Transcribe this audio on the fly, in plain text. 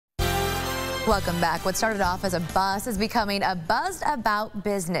Welcome back. What started off as a bus is becoming a buzzed about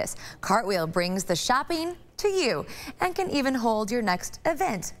business. CartWheel brings the shopping to you and can even hold your next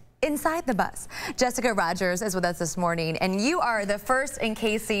event inside the bus. Jessica Rogers is with us this morning, and you are the first in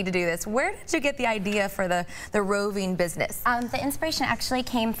KC to do this. Where did you get the idea for the Roving business? The inspiration actually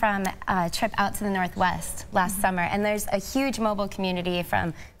came from a trip out to the Northwest last summer, and there's a huge mobile community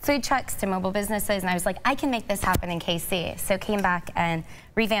from food trucks to mobile businesses, and I was like, I can make this happen in KC. So came back and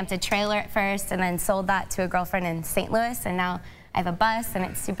revamped a trailer at first and then sold that to a girlfriend in St. Louis, and now I have a bus, and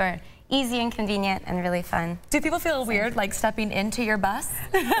it's super easy and convenient and really fun. Do people feel weird like stepping into your bus?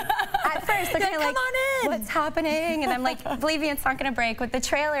 At first, they're kind of like, come on in. What's happening? And I'm like, believe me, it's not going to break. With the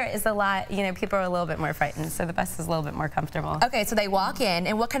trailer is a lot, you know, people are a little bit more frightened, so the bus is a little bit more comfortable. Okay, so they walk in,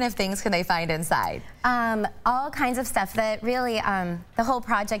 and what kind of things can they find inside? All kinds of stuff. That really, the whole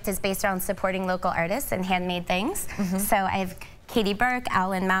project is based around supporting local artists and handmade things. So I have Katie Burke,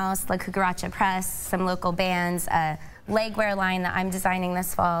 Alan Mouse, La Cucaracha Press, some local bands, legwear line that I'm designing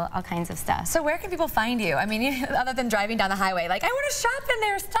this fall, all kinds of stuff. So where can people find you? I mean, other than driving down the highway, like, I want to shop in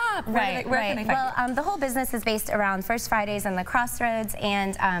there, stop. Where can they find you? The whole business is based around First Fridays and the Crossroads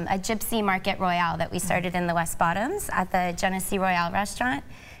and a Gypsy Market Royale that we started in the West Bottoms at the Gypsy Royale restaurant.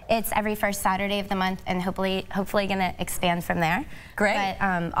 It's every first Saturday of the month, and hopefully going to expand from there. Great.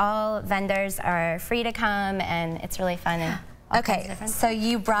 But all vendors are free to come, and it's really fun. And okay, so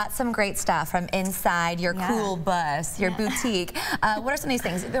you brought some great stuff from inside your cool bus, your boutique. What are some of these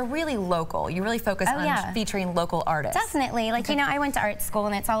things? They're really local. You really focus on featuring local artists. Definitely. Like, you know, I went to art school,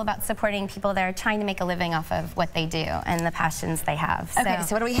 and it's all about supporting people that are trying to make a living off of what they do and the passions they have. Okay,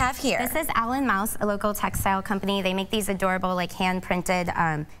 so what do we have here? This is Alan Mouse, a local textile company. They make these adorable, like, hand-printed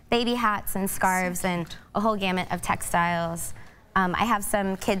baby hats and scarves and a whole gamut of textiles. I have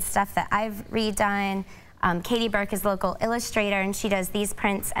some kids stuff that I've redone. Katie Burke is a local illustrator, and she does these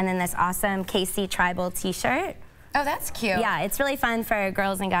prints and then this awesome KC tribal t-shirt. Oh, that's cute. Yeah, it's really fun for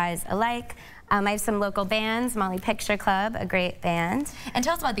girls and guys alike. I have some local bands, Molly Picture Club, a great band. And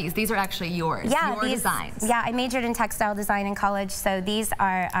tell us about these. These are actually yours, your designs. Yeah, I majored in textile design in college, so these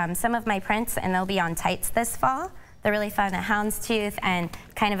are some of my prints, and they'll be on tights this fall. They're really fun, a houndstooth and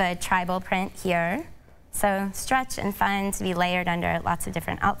kind of a tribal print here. So stretch and fun to be layered under lots of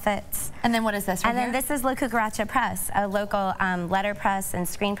different outfits. And then what is this? Then this is La Cucaracha Press, a local letter press and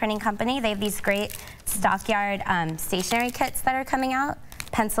screen printing company. They have these great stockyard stationery kits that are coming out,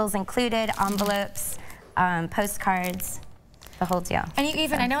 pencils included, envelopes, postcards, the whole deal. And you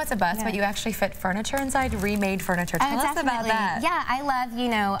even, I know it's a bus, but you actually fit furniture inside, remade furniture. Tell us about that. Yeah, I love, you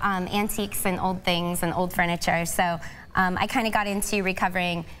know, antiques and old things and old furniture. So I kind of got into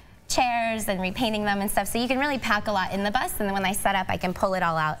recovering chairs and repainting them and stuff, so you can really pack a lot in the bus, and then when I set up, I can pull it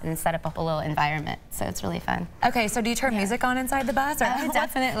all out and set up a whole little environment, so it's really fun. Okay, so do you turn music on inside the bus? Or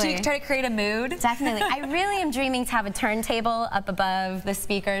definitely. Do you try to create a mood? Definitely. I really am dreaming to have a turntable up above the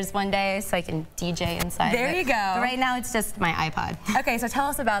speakers one day so I can DJ inside. There you go. But right now, it's just my iPod. Okay, so tell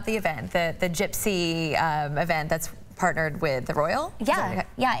us about the event, the Gypsy event that's partnered with the Royal? Yeah,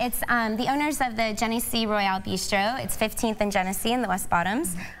 it's the owners of the Gypsy Royale Bistro. It's 15th and Genesee in the West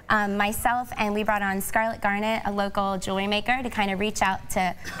Bottoms. Myself, and we brought on Scarlett Garnett, a local jewelry maker, to kind of reach out to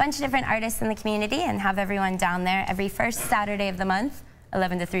a bunch of different artists in the community and have everyone down there every first Saturday of the month,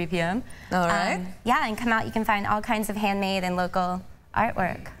 11 to 3 p.m. All right. Yeah, and come out, you can find all kinds of handmade and local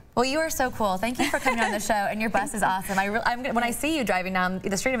artwork. Well, you are so cool. Thank you for coming on the show, and your bus is awesome. When I see you driving down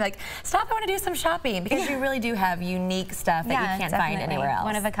the street, I'm like, stop, I want to do some shopping, because you really do have unique stuff that you can't find anywhere else.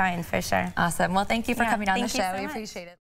 One of a kind, for sure. Awesome. Well, thank you for coming on the show. So we appreciate it.